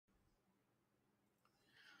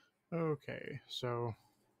Okay, so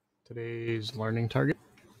today's learning target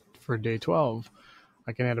for day 12.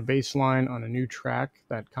 I can add a bass line on a new track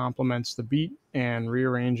that complements the beat and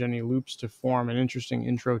rearrange any loops to form an interesting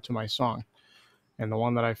intro to my song. And the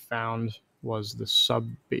one that I found was the sub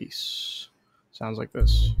bass. Sounds like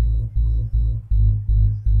this.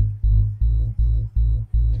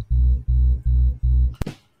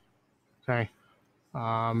 Okay.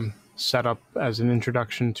 Set up as an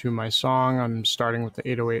introduction to my song. I'm starting with the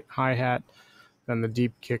 808 hi-hat, then the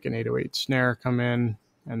deep kick and 808 snare come in,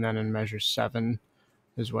 and then in measure 7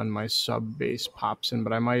 is when my sub bass pops in.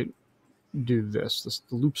 But I might do this.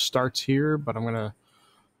 The loop starts here, but I'm going to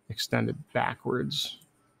extend it backwards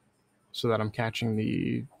so that I'm catching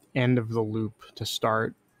the end of the loop to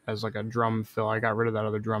start as like a drum fill. I got rid of that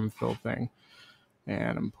other drum fill thing,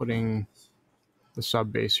 and I'm putting the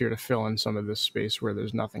sub bass here to fill in some of this space where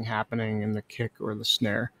there's nothing happening in the kick or the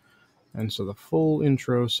snare. And so the full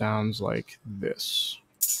intro sounds like this.